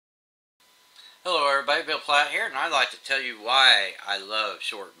Hello everybody, Bill Platt here, and I'd like to tell you why I love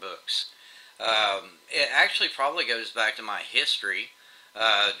short books. It actually probably goes back to my history.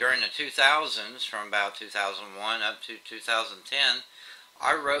 During the 2000s, from about 2001 up to 2010,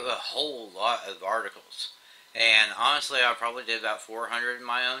 I wrote a whole lot of articles. And honestly, I probably did about 400 in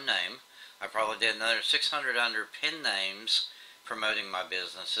my own name. I probably did another 600 under pen names promoting my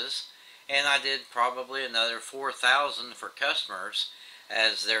businesses. And I did probably another 4,000 for customers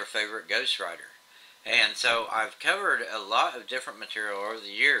as their favorite ghostwriter. And so I've covered a lot of different material over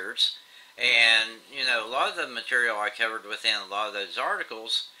the years. And, a lot of the material I covered within a lot of those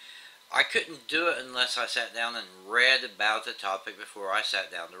articles, I couldn't do it unless I sat down and read about the topic before I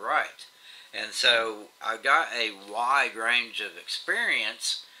sat down to write. And so I've got a wide range of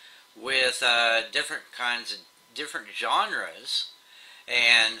experience with different kinds of different genres.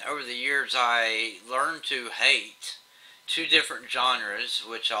 And over the years, I learned to hate two different genres,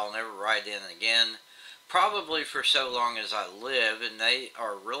 which I'll never write in again, probably for so long as I live, and they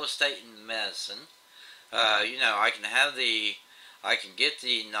are real estate and medicine. I can get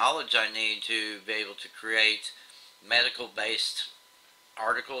the knowledge I need to be able to create medical-based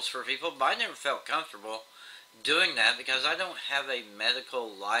articles for people, but I never felt comfortable doing that because I don't have a medical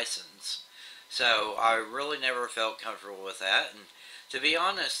license. So I really never felt comfortable with that. And to be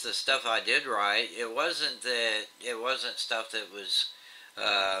honest, the stuff I did write, it wasn't stuff that was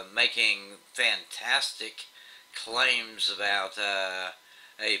making fantastic claims about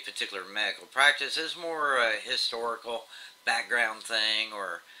a particular medical practice. It's more a historical background thing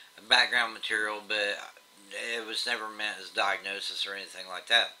or background material, but it was never meant as diagnosis or anything like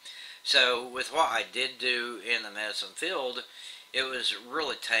that. So with what I did do in the medicine field, it was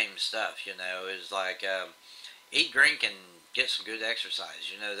really tame stuff. It was like eat, drink, and get some good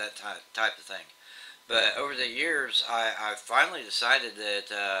exercise. That type of thing. But over the years, I finally decided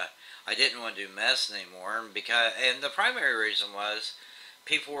that I didn't want to do medicine anymore, and the primary reason was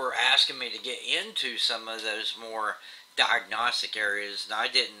people were asking me to get into some of those more diagnostic areas, and I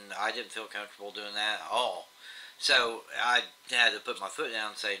didn't feel comfortable doing that at all. So I had to put my foot down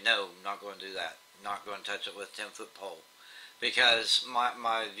and say, no, I'm not going to do that. I'm not going to touch it with a 10-foot pole. Because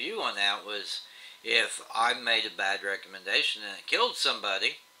my view on that was if I made a bad recommendation and it killed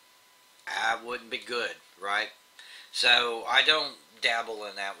somebody, I wouldn't be good, right? So I don't dabble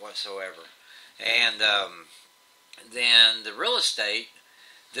in that whatsoever. And then the real estate,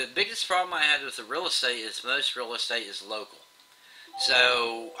 the biggest problem I had with the real estate is most real estate is local.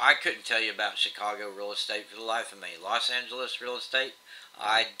 So I couldn't tell you about Chicago real estate for the life of me. Los Angeles real estate,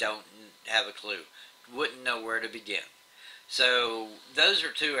 I don't have a clue. Wouldn't know where to begin. So those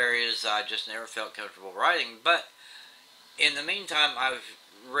are two areas I just never felt comfortable writing. But in the meantime, I've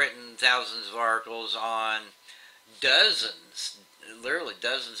written thousands of articles on dozens, literally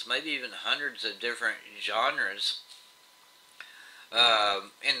dozens, maybe even hundreds of different genres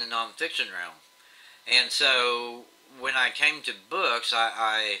in the nonfiction realm. And so when I came to books,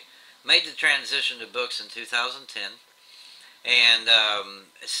 I made the transition to books in 2010. And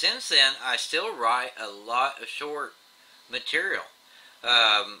since then, I still write a lot of short material.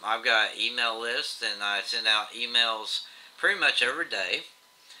 I've got email lists, and I send out emails pretty much every day.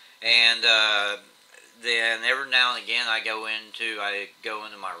 And then every now and again, I go into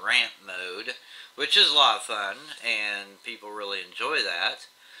my rant mode, which is a lot of fun, and people really enjoy that.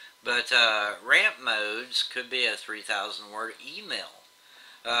 But rant modes could be a 3,000 word email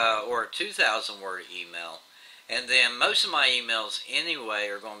or a 2,000 word email. And then most of my emails anyway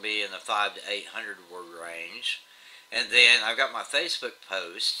are going to be in the 5 to 800 word range. And then I've got my Facebook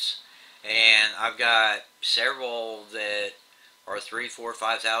posts, and I've got several that are 3, 4,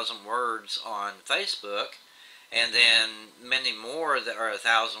 5,000 words on Facebook, and then many more that are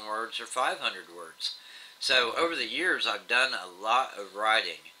 1,000 words or 500 words. So over the years, I've done a lot of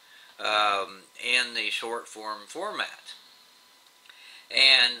writing in the short form format.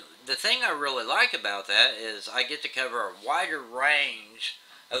 And the thing I really like about that is I get to cover a wider range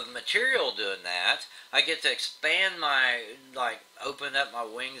of material doing that. I get to expand open up my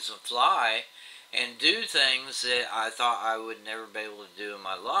wings and fly and do things that I thought I would never be able to do in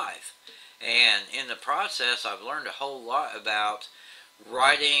my life. And in the process, I've learned a whole lot about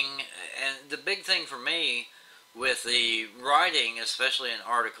writing. And the big thing for me with the writing, especially in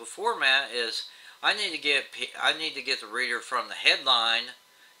article format, is I need to get the reader from the headline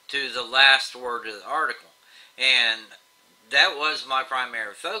to the last word of the article. And that was my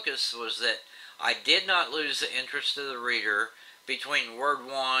primary focus, was that I did not lose the interest of the reader between word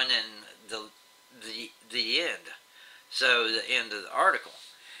one and the end. So the end of the article.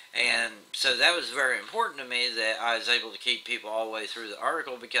 And so that was very important to me, that I was able to keep people all the way through the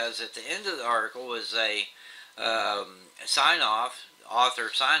article, because at the end of the article was a sign off, author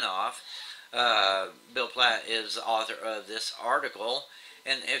sign off. Bill Platt is the author of this article,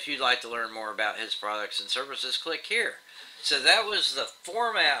 and if you'd like to learn more about his products and services, click here. So that was the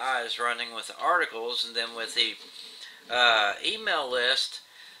format I was running with the articles, and then with the email list,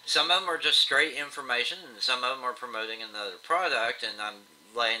 some of them are just straight information, and some of them are promoting another product, and I'm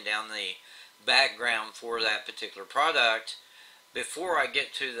laying down the background for that particular product before I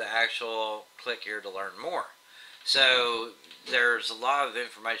get to the actual click here to learn more. So there's a lot of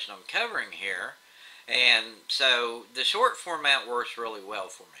information I'm covering here, and so the short format works really well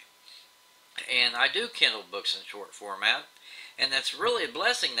for me. And I do Kindle books in short format, and that's really a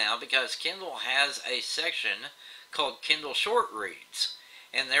blessing now, because Kindle has a section called Kindle Short Reads,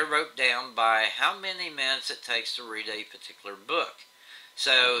 and they're broke down by how many minutes it takes to read a particular book.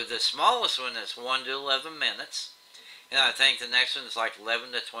 So the smallest one is 1 to 11 minutes, and I think the next one is like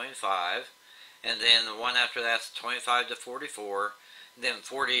 11 to 25, and then the one after that's 25 to 44, then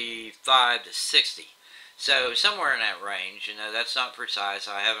 45 to 60. So somewhere in that range. That's not precise.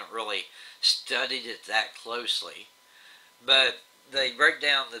 I haven't really studied it that closely, but they break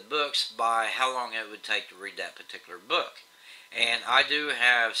down the books by how long it would take to read that particular book. And I do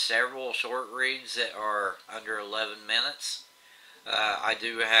have several short reads that are under 11 minutes. I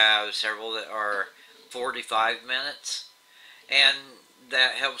do have several that are 45 minutes. And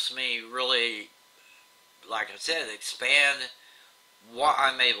that helps me really, like I said, expand what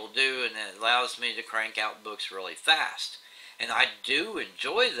I'm able to do, and it allows me to crank out books really fast. And I do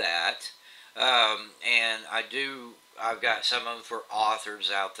enjoy that. And I've got some of them for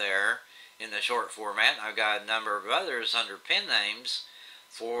authors out there in the short format. I've got a number of others under pen names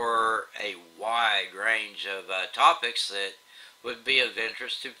for a wide range of topics that would be of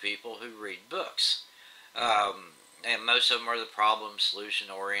interest to people who read books. And most of them are the problem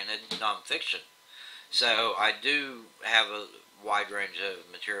solution oriented nonfiction. So I do have a wide range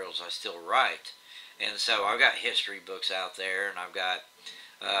of materials I still write. And so I've got history books out there, and I've got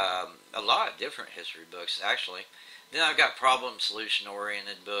a lot of different history books, actually. Then I've got problem solution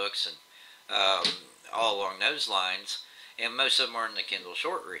oriented books, and all along those lines, and most of them are in the Kindle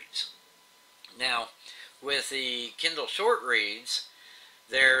short reads. Now, with the Kindle short reads,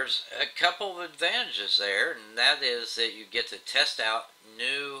 there's a couple of advantages there, and that is that you get to test out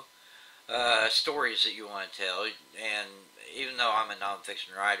new stories that you want to tell. And even though I'm a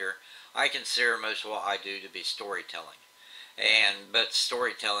nonfiction writer, I consider most of what I do to be storytelling, but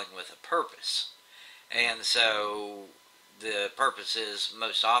storytelling with a purpose. And so the purpose is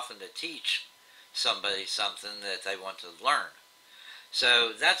most often to teach somebody something that they want to learn.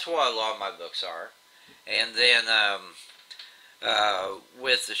 So that's what a lot of my books are. And then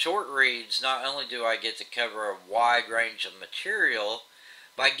with the short reads, not only do I get to cover a wide range of material,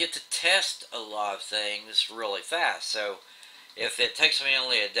 but I get to test a lot of things really fast. So if it takes me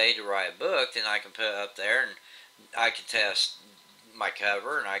only a day to write a book, then I can put it up there, and I can test my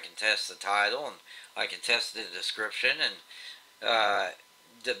cover, and I can test the title, and I can test the description. And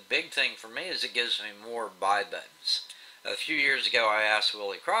the big thing for me is it gives me more buy buttons. A few years ago, I asked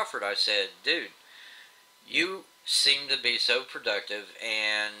Willie Crawford, I said, dude, you seem to be so productive,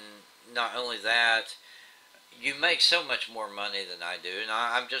 and not only that, you make so much more money than I do, and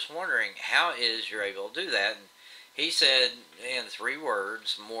I'm just wondering how it is you're able to do that. And he said, in 3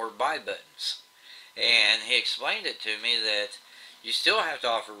 words, more buy buttons. And he explained it to me that you still have to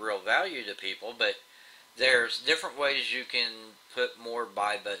offer real value to people, but there's different ways you can put more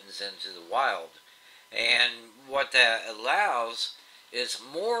buy buttons into the wild. And what that allows is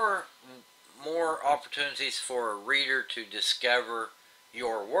more opportunities for a reader to discover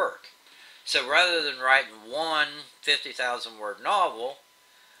your work. So rather than writing one 50,000 word novel,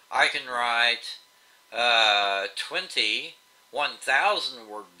 I can write 20 1,000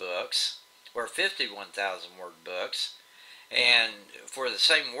 word books, or 50 1,000 word books, and for the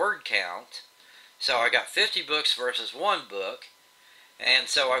same word count. So I got 50 books versus 1 book, and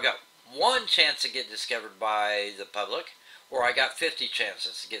so I got 1 chance to get discovered by the public, or I got 50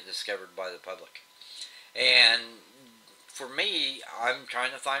 chances to get discovered by the public. And for me, I'm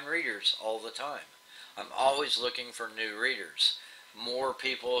trying to find readers all the time. I'm always looking for new readers, more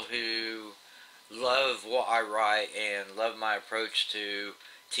people who love what I write and love my approach to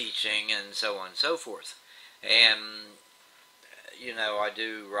teaching and so on and so forth. And I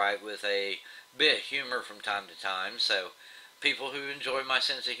do write with a bit of humor from time to time, so people who enjoy my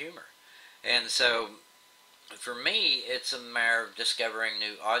sense of humor. And so for me, it's a matter of discovering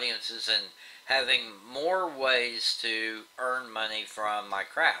new audiences and having more ways to earn money from my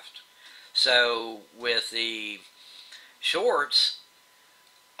craft. So with the shorts,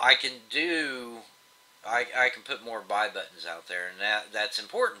 I can do I can put more buy buttons out there, and that's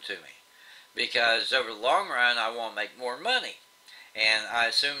important to me because over the long run, I want to make more money. And I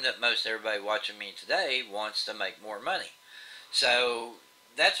assume that most everybody watching me today wants to make more money. So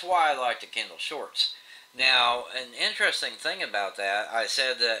that's why I like the Kindle Shorts. Now, an interesting thing about that, I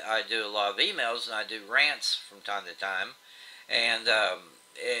said that I do a lot of emails and I do rants from time to time. And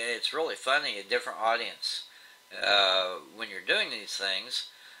it's really funny, a different audience when you're doing these things.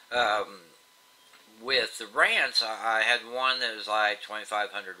 Um, with the rants, I had one that was like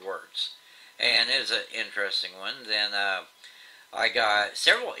 2,500 words. And it was an interesting one. Then I got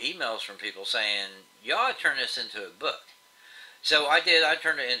several emails from people saying, you ought to turn this into a book. So I did. I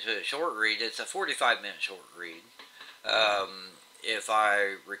turned it into a short read. It's a 45-minute short read, if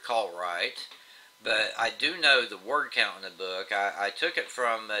I recall right. But I do know the word count in the book. I took it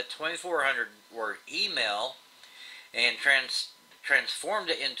from a 2,400 word email and transformed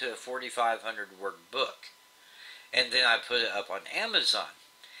it into a 4,500 word book. And then I put it up on Amazon.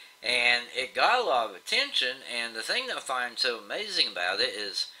 And it got a lot of attention. And the thing that I find so amazing about it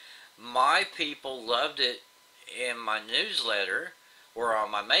is my people loved it in my newsletter or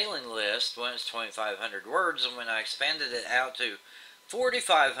on my mailing list when it's 2,500 words, and when I expanded it out to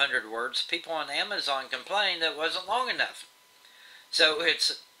 4,500 words, people on Amazon complained that it wasn't long enough. So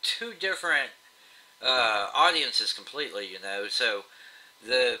it's two different audiences completely, you know. So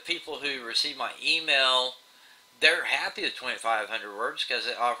the people who receive my email, they're happy with 2,500 words because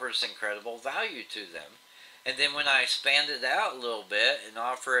it offers incredible value to them. And then when I expand it out a little bit and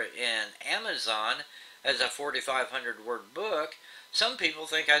offer it in Amazon as a 4,500 word book, some people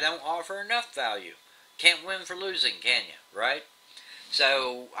think I don't offer enough value. Can't win for losing, can you? Right?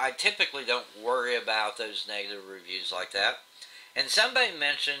 So I typically don't worry about those negative reviews like that. And somebody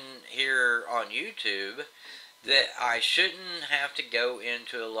mentioned here on YouTube that I shouldn't have to go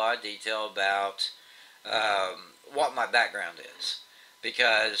into a lot of detail about what my background is,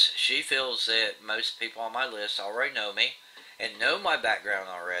 because she feels that most people on my list already know me and know my background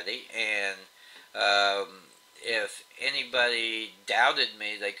already, and if anybody doubted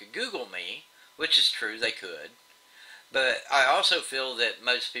me, they could Google me, which is true, they could. But I also feel that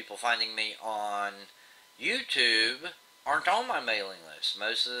most people finding me on YouTube aren't on my mailing list.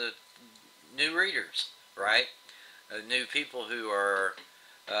 Most of the new readers, right? New people who are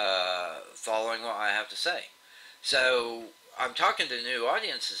following what I have to say. So I'm talking to new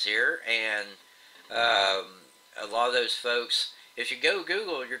audiences here, and a lot of those folks, if you go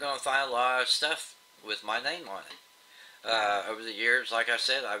Google, you're going to find a lot of stuff with my name on it. Over the years, like I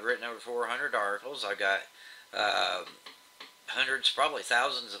said, I've written over 400 articles. I've got hundreds, probably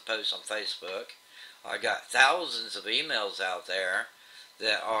thousands of posts on Facebook. I've got thousands of emails out there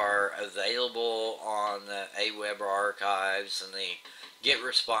that are available on the AWeber archives and the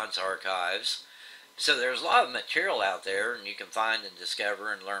GetResponse archives. So there's a lot of material out there, and you can find and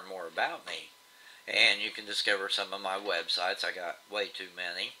discover and learn more about me. And you can discover some of my websites. I got way too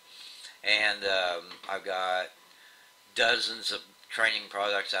many. And I've got dozens of training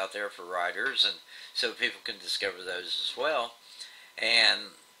products out there for writers, and so people can discover those as well.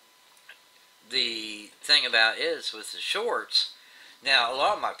 And the thing about it is with the shorts, now a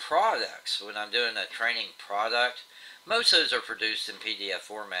lot of my products, when I'm doing a training product, most of those are produced in PDF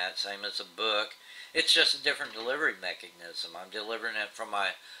format, same as a book. It's just a different delivery mechanism. I'm delivering it from my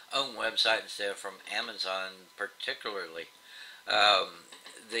own website instead of from Amazon particularly.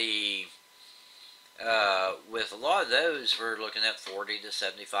 With a lot of those, we're looking at 40 to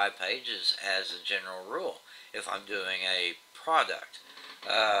 75 pages as a general rule if I'm doing a product.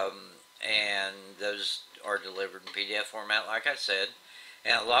 And those are delivered in PDF format, like I said.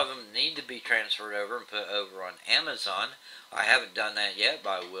 And a lot of them need to be transferred over and put over on Amazon. I haven't done that yet,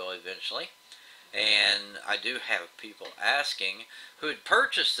 but I will eventually. And I do have people asking who had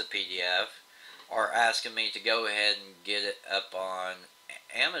purchased the PDF are asking me to go ahead and get it up on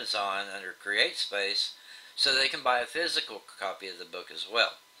Amazon under CreateSpace so they can buy a physical copy of the book as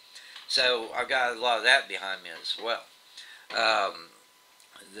well. So I've got a lot of that behind me as well.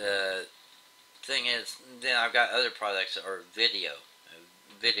 The thing is, then I've got other products that are video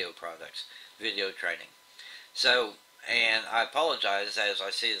products, video training. So, and I apologize as I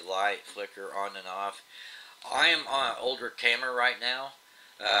see the light flicker on and off. I am on an older camera right now.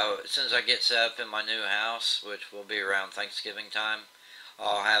 As soon as I get set up in my new house, which will be around Thanksgiving time,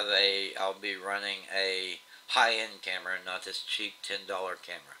 I'll be running a high-end camera, not this cheap $10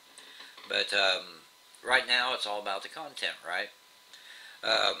 camera. But right now it's all about the content, right?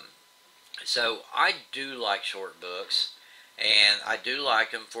 Um, so I do like short books, and I do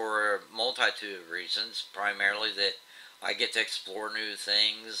like them for a multitude of reasons. Primarily that I get to explore new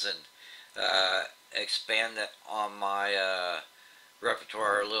things and expand on my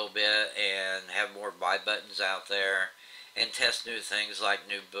repertoire a little bit, and have more buy buttons out there, and test new things like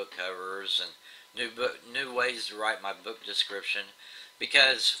new book covers and new ways to write my book description.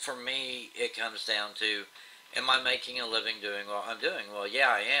 Because for me, it comes down to, am I making a living doing what I'm doing? Well, yeah,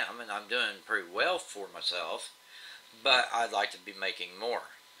 I am, and I'm doing pretty well for myself, but I'd like to be making more.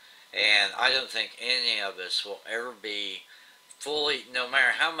 And I don't think any of us will ever be fully, no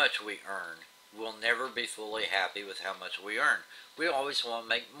matter how much we earn, we'll never be fully happy with how much we earn. We always want to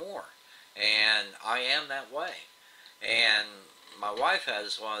make more. And I am that way. And my wife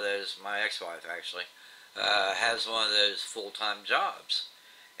has one of those, my ex-wife actually, has one of those full-time jobs.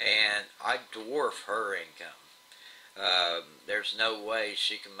 And I dwarf her income. There's no way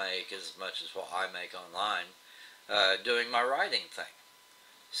she can make as much as what I make online doing my writing thing.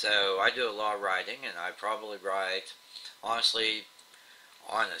 So I do a lot of writing, and I probably write, honestly,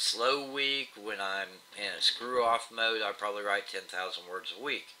 on a slow week, when I'm in a screw-off mode, I probably write 10,000 words a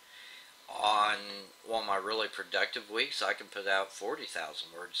week. On one of my really productive weeks, I can put out 40,000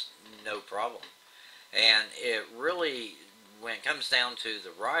 words, no problem. And it really, when it comes down to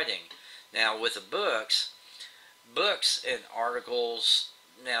the writing, now with the books and articles,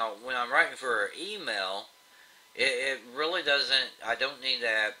 now when I'm writing for an email, it really doesn't, I don't need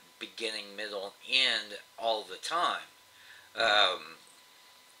that beginning, middle, end all the time. Um,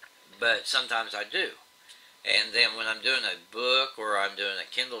 but sometimes I do. And then when I'm doing a book, or I'm doing a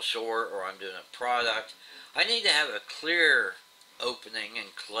Kindle short, or I'm doing a product, I need to have a clear opening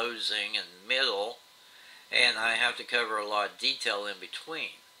and closing and middle, and I have to cover a lot of detail in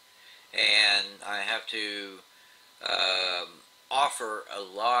between. And I have to offer a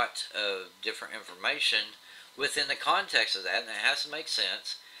lot of different information within the context of that, and it has to make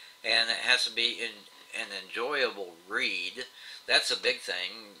sense, and it has to be an enjoyable read. That's a big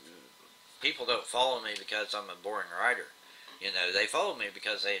thing. People don't follow me because I'm a boring writer. They follow me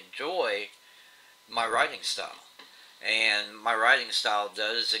because they enjoy my writing style. And my writing style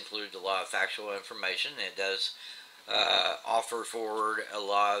does include a lot of factual information. It does offer forward a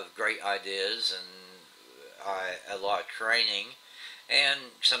lot of great ideas and a lot of training. And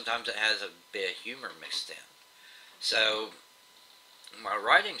sometimes it has a bit of humor mixed in. So my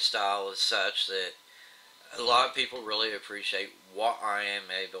writing style is such that a lot of people really appreciate what I am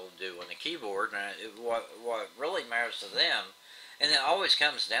able to do on the keyboard, and what really matters to them. And it always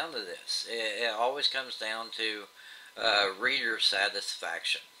comes down to this. It always comes down to reader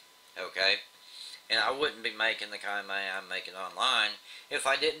satisfaction. Okay? And I wouldn't be making the kind of money I'm making online if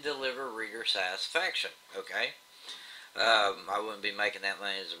I didn't deliver reader satisfaction. Okay? I wouldn't be making that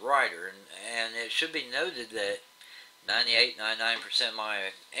money as a writer. And it should be noted that 99% of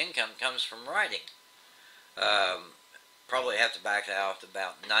my income comes from writing. Probably have to back that off to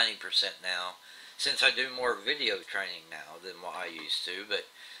about 90% now, since I do more video training now than what I used to. But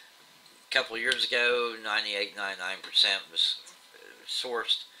a couple of years ago, 98-99% was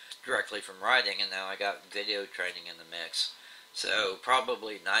sourced directly from writing, and now I got video training in the mix. So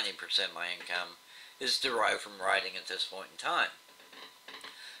probably 90% of my income is derived from writing at this point in time.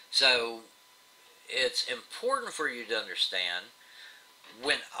 So it's important for you to understand,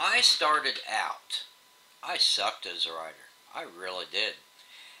 when I started out, I sucked as a writer. I really did.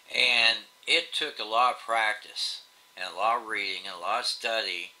 And it took a lot of practice and a lot of reading and a lot of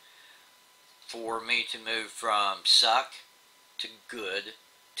study for me to move from suck to good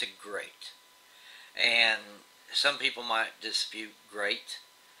to great. And some people might dispute great,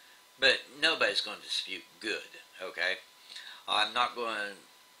 but nobody's going to dispute good, okay? I'm not going to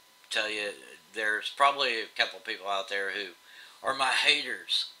tell you, there's probably a couple people out there who are my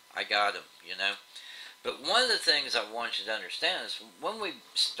haters. I got them, But one of the things I want you to understand is, when we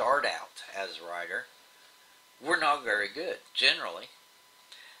start out as a writer, we're not very good, generally.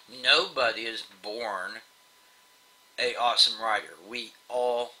 Nobody is born an awesome writer. We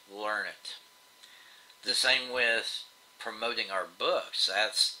all learn it. The same with promoting our books.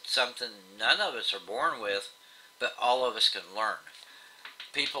 That's something none of us are born with, but all of us can learn.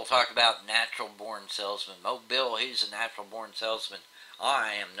 People talk about natural-born salesmen. Oh, Bill, he's a natural-born salesman.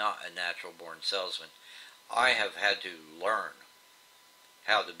 I am not a natural-born salesman. I have had to learn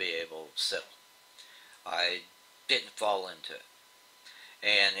how to be able to sell. I didn't fall into it.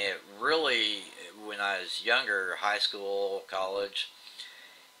 And it really, when I was younger, high school, college,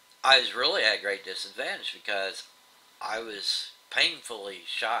 I was really at a great disadvantage because I was painfully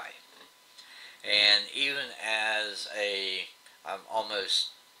shy. And even as I'm almost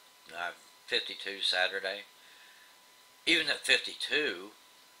 52 Saturday, even at 52,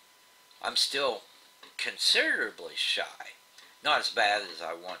 I'm still considerably shy. Not as bad as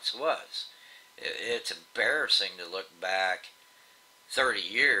I once was. It's embarrassing to look back 30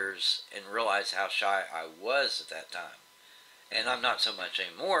 years and realize how shy I was at that time. And I'm not so much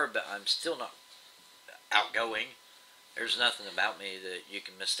anymore, but I'm still not outgoing. There's nothing about me that you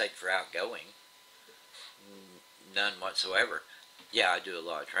can mistake for outgoing. None whatsoever. Yeah, I do a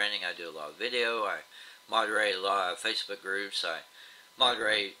lot of training. I do a lot of video. I moderate a lot of Facebook groups. I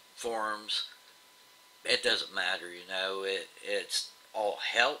moderate forums. It doesn't matter, you know. It's all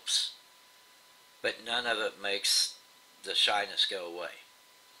helps, but none of it makes the shyness go away.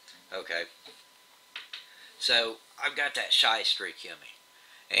 Okay? So, I've got that shy streak in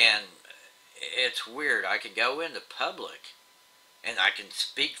me. And it's weird. I can go into public and I can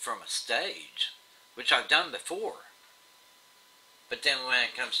speak from a stage, which I've done before. But then when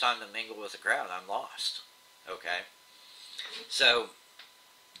it comes time to mingle with the crowd, I'm lost. Okay? So,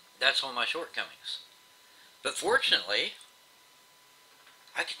 that's one of my shortcomings. But fortunately,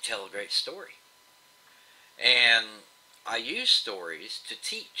 I can tell a great story. And I use stories to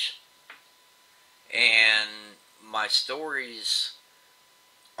teach. And my stories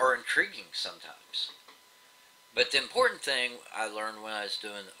are intriguing sometimes. But the important thing I learned when I was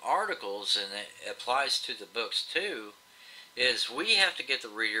doing articles, and it applies to the books too, is we have to get the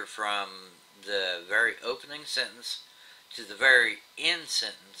reader from the very opening sentence to the very end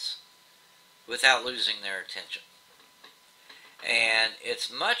sentence without losing their attention. And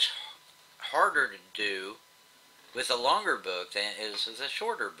it's much harder to do with a longer book than it is with a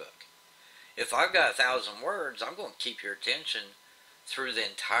shorter book. If I've got 1,000 words, I'm going to keep your attention through the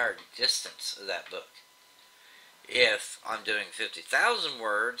entire distance of that book. If I'm doing 50,000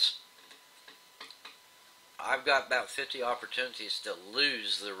 words, I've got about 50 opportunities to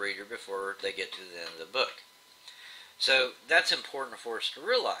lose the reader before they get to the end of the book. So that's important for us to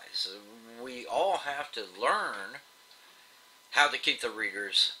realize. We all have to learn how to keep the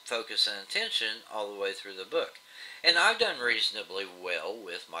reader's focus and attention all the way through the book. And I've done reasonably well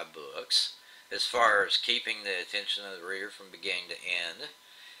with my books as far as keeping the attention of the reader from beginning to end.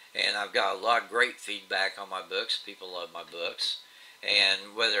 And I've got a lot of great feedback on my books. People love my books.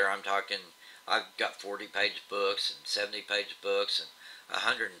 And whether I'm talking, I've got 40-page books and 70-page books and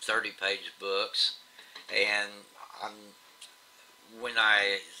 130-page books. And when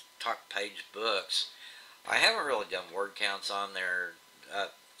I talk page books, I haven't really done word counts on there,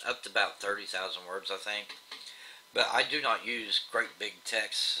 up to about 30,000 words, I think. But I do not use great big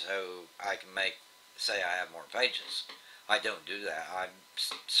text so I can say I have more pages. I don't do that. I'm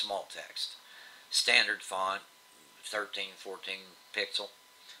small text. Standard font, 13, 14 pixel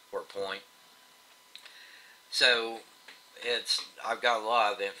or point. So I've got a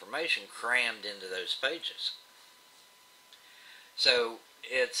lot of information crammed into those pages. So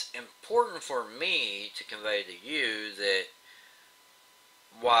it's important for me to convey to you that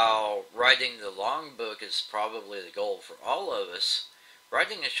while writing the long book is probably the goal for all of us,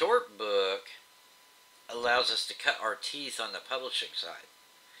 writing a short book allows us to cut our teeth on the publishing side.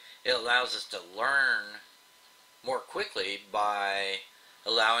 It allows us to learn more quickly by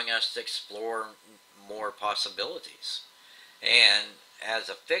allowing us to explore more possibilities. And as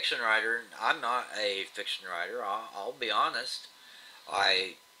a fiction writer, I'm not a fiction writer, I'll be honest.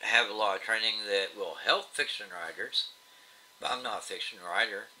 I have a lot of training that will help fiction writers, but I'm not a fiction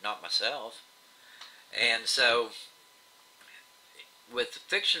writer, not myself. And so, with the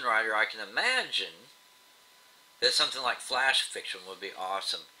fiction writer, I can imagine that something like flash fiction would be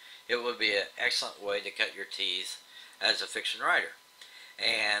awesome. It would be an excellent way to cut your teeth as a fiction writer.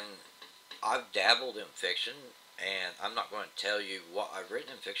 And I've dabbled in fiction, and I'm not going to tell you what I've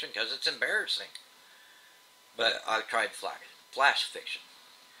written in fiction because it's embarrassing. But I've tried flash fiction.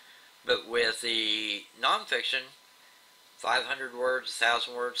 But with the nonfiction, 500 words,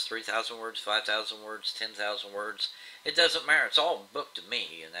 1,000 words, 3,000 words, 5,000 words, 10,000 words, it doesn't matter. It's all book to me,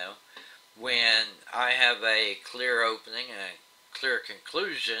 you know. When I have a clear opening and a clear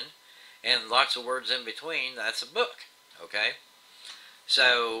conclusion and lots of words in between, that's a book, okay?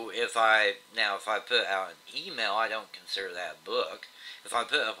 So if I put out an email, I don't consider that a book. If I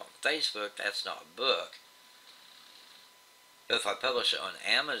put it up on Facebook, that's not a book. But if I publish it on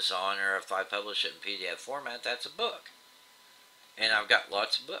Amazon or if I publish it in PDF format, that's a book. And I've got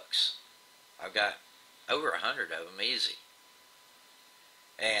lots of books. I've got over 100 of them easy.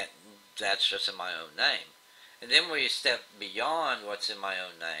 And that's just in my own name. And then when you step beyond what's in my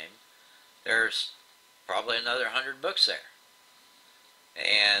own name, there's probably another 100 books there.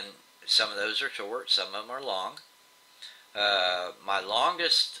 And Some of those are short, some of them are long. My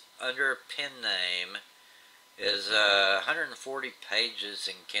longest under a pen name is 140 pages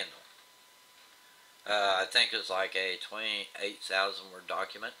in Kindle. I think it's like a 28,000 word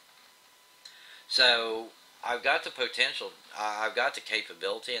document. So I've got the potential, I've got the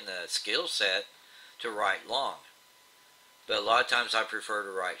capability and the skill set to write long. But a lot of times I prefer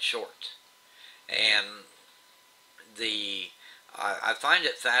to write short. And I find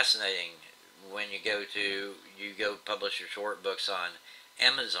it fascinating when you go publish your short books on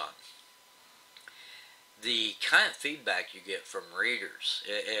Amazon. The kind of feedback you get from readers,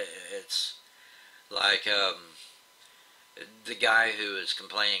 it's like the guy who is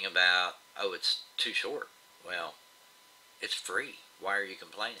complaining about, oh, it's too short. Well, it's free. Why are you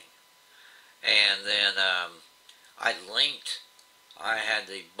complaining? And then I had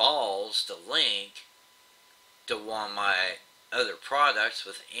the balls to link to one of my other products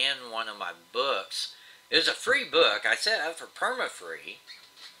within one of my books. It was a free book. I set up for perma-free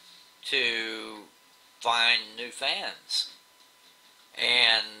to find new fans.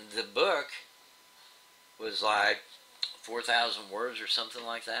 And the book was like 4,000 words or something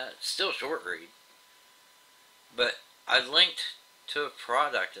like that. It's still a short read. But I linked to a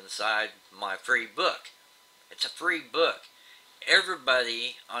product inside my free book. It's a free book.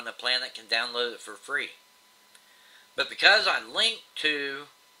 Everybody on the planet can download it for free. But because I linked to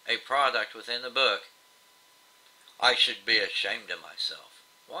a product within the book, I should be ashamed of myself.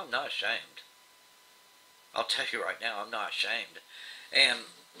 Well, I'm not ashamed. I'll tell you right now, I'm not ashamed. And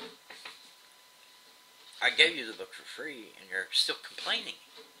I gave you the book for free, and you're still complaining.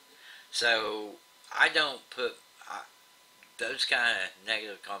 So I don't put those kind of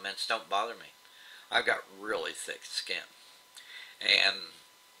negative comments don't bother me. I've got really thick skin, and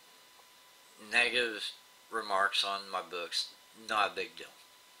negative remarks on my books, not a big deal.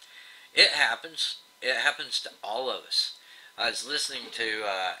 It happens. It happens to all of us. I was listening to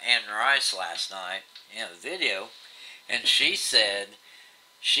Anne Rice last night in a video, and she said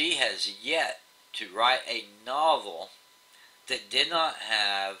she has yet to write a novel that did not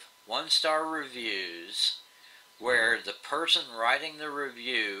have one-star reviews where the person writing the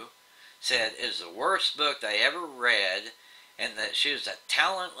review said it is the worst book they ever read and that she was a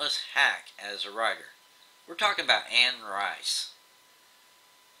talentless hack as a writer. We're talking about Anne Rice.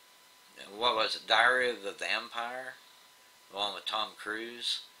 What was it? Diary of the Vampire? The one with Tom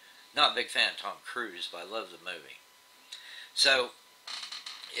Cruise? Not a big fan of Tom Cruise, but I love the movie. So,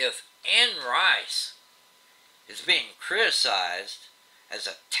 if Anne Rice is being criticized as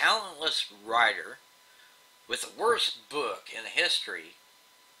a talentless writer with the worst book in history,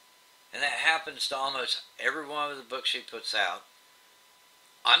 and that happens to almost every one of the books she puts out,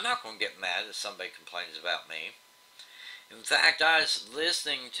 I'm not going to get mad if somebody complains about me. In fact, I was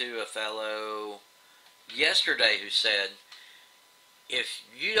listening to a fellow yesterday who said, if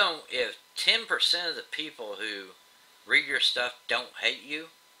 10% of the people who read your stuff don't hate you,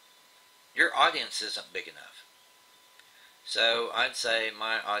 your audience isn't big enough. So I'd say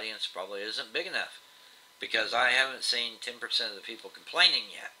my audience probably isn't big enough because I haven't seen 10% of the people complaining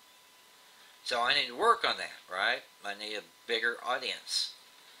yet. So I need to work on that, right? I need a bigger audience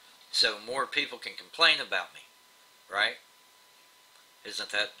so more people can complain about me, right?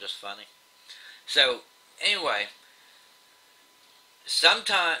 Isn't that just funny? So anyway,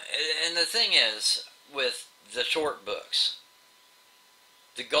 sometimes, and the thing is with the short books,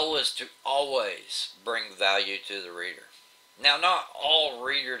 the goal is to always bring value to the reader. Now, not all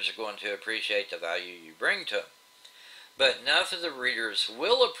readers are going to appreciate the value you bring to them, but enough of the readers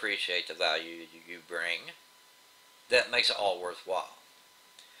will appreciate the value you bring that makes it all worthwhile.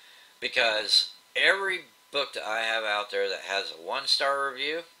 Because every book that I have out there that has a 1-star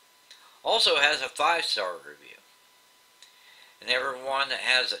review also has a 5-star review. And every one that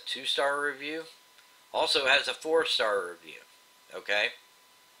has a 2-star review also has a 4-star review. Okay?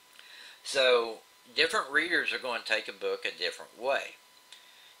 So, different readers are going to take a book a different way.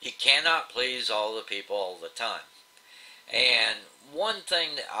 You cannot please all the people all the time. And one thing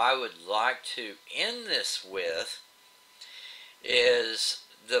that I would like to end this with is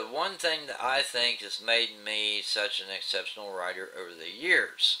the one thing that I think has made me such an exceptional writer over the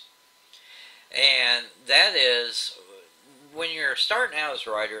years. And that is, when you're starting out as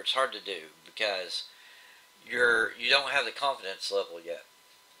a writer, it's hard to do because you don't have the confidence level yet.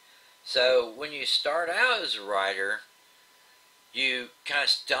 So when you start out as a writer, you kind of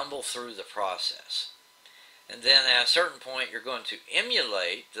stumble through the process. And then at a certain point, you're going to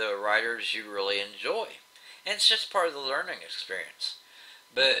emulate the writers you really enjoy. And it's just part of the learning experience.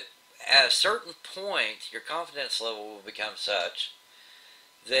 But at a certain point, your confidence level will become such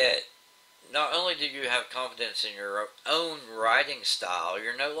that not only do you have confidence in your own writing style,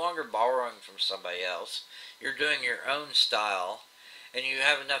 you're no longer borrowing from somebody else. You're doing your own style, and you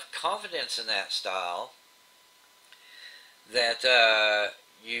have enough confidence in that style that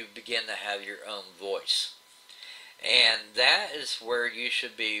you begin to have your own voice. And that is where you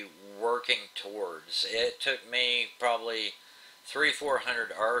should be working towards. It took me probably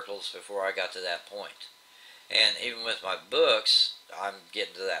 300-400 articles before I got to that point. And even with my books, I'm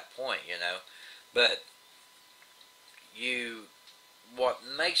getting to that point, you know. But what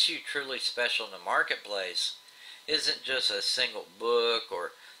makes you truly special in the marketplace isn't just a single book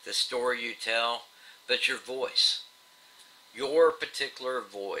or the story you tell, but your voice. Your particular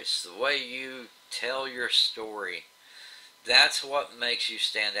voice, the way you tell your story, that's what makes you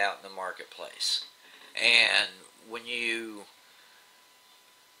stand out in the marketplace. And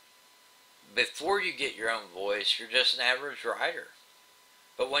before you get your own voice, you're just an average writer.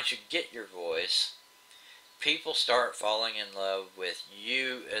 But once you get your voice, people start falling in love with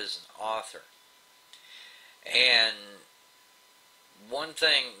you as an author. And one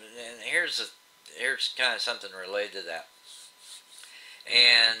thing, and here's kind of something related to that.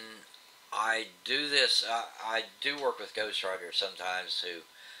 And I do this, I do work with ghostwriters sometimes who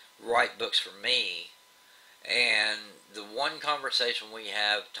write books for me. And the one conversation we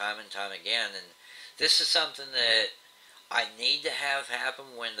have time and time again, and this is something that I need to have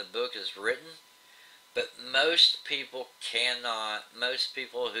happen when the book is written, but most people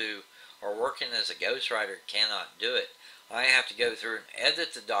who are working as a ghostwriter cannot do it. I have to go through and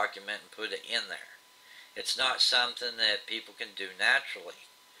edit the document and put it in there. It's not something that people can do naturally.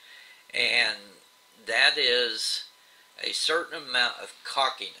 And that is a certain amount of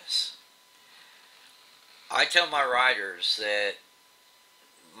cockiness. I tell my writers that,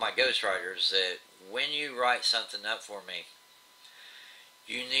 my ghostwriters, that when you write something up for me,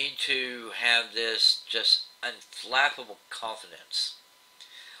 you need to have this just unflappable confidence,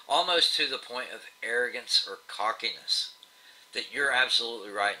 almost to the point of arrogance or cockiness, that you're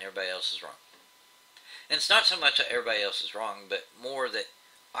absolutely right and everybody else is wrong. And it's not so much that everybody else is wrong, but more that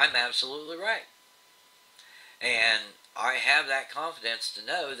I'm absolutely right. And I have that confidence to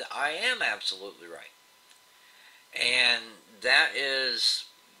know that I am absolutely right. And that is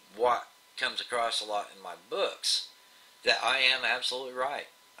what comes across a lot in my books, that I am absolutely right.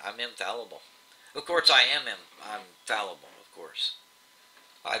 I'm infallible. Of course I'm fallible, of course.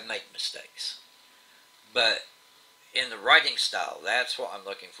 I make mistakes. But in the writing style, that's what I'm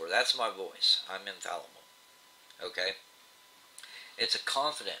looking for. That's my voice. I'm infallible. Okay? It's a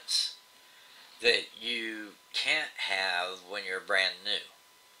confidence that you can't have when you're brand new.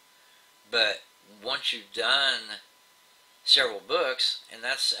 But once you've done several books, and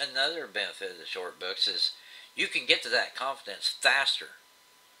that's another benefit of the short books, is you can get to that confidence faster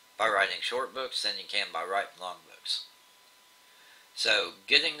by writing short books than you can by writing long books. So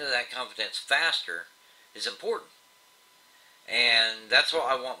getting to that confidence faster is important. And that's what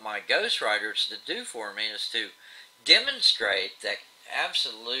I want my ghostwriters to do for me, is to demonstrate that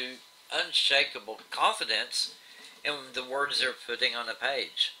absolute unshakable confidence in the words they're putting on a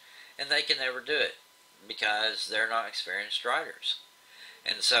page. And they can never do it because they're not experienced writers.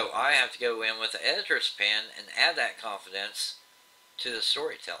 And so I have to go in with the editor's pen and add that confidence to the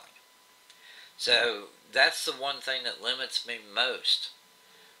storytelling. So that's the one thing that limits me most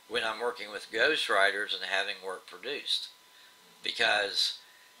when I'm working with ghostwriters and having work produced. Because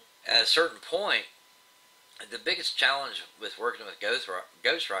at a certain point, the biggest challenge with working with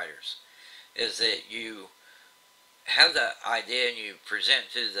ghostwriters is that you have the idea and you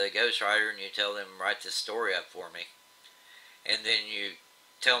present to the ghostwriter and you tell them, write this story up for me. And then you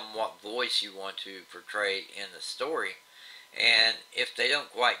tell them what voice you want to portray in the story. And if they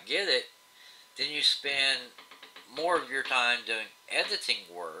don't quite get it, then you spend more of your time doing editing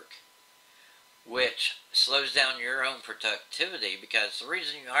work, which slows down your own productivity, because the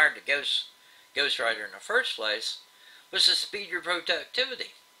reason you hired the ghostwriter in the first place was to speed your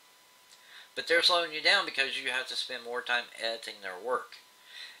productivity. But they're slowing you down because you have to spend more time editing their work.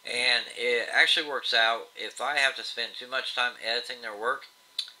 And it actually works out, if I have to spend too much time editing their work,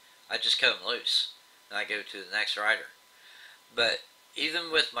 I just cut them loose and I go to the next writer. But even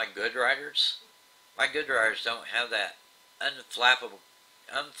with my good writers don't have that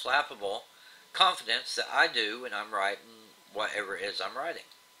unflappable confidence that I do when I'm writing whatever it is I'm writing.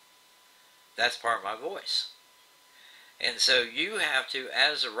 That's part of my voice. And so you have to,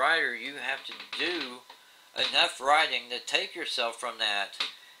 as a writer, you have to do enough writing to take yourself from that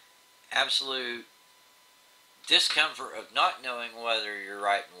absolute discomfort of not knowing whether you're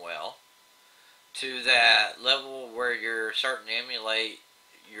writing well to that level where you're starting to emulate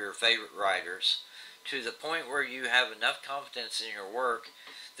your favorite writers to the point where you have enough confidence in your work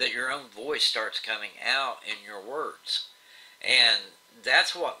that your own voice starts coming out in your words. And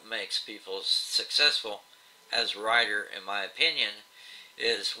that's what makes people successful as a writer, in my opinion,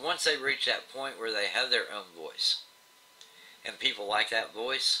 is once they reach that point where they have their own voice and people like that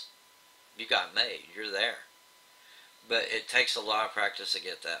voice, you got made. You're there. But it takes a lot of practice to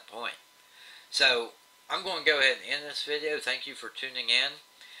get that point. So I'm going to go ahead and end this video. Thank you for tuning in.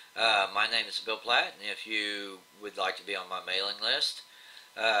 My name is Bill Platt, and if you would like to be on my mailing list,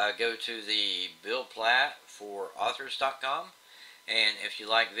 go to the Bill Platt for authors.com, and if you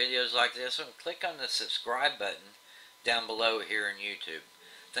like videos like this one, click on the subscribe button down below here in YouTube.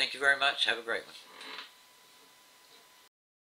 Thank you very much. Have a great one.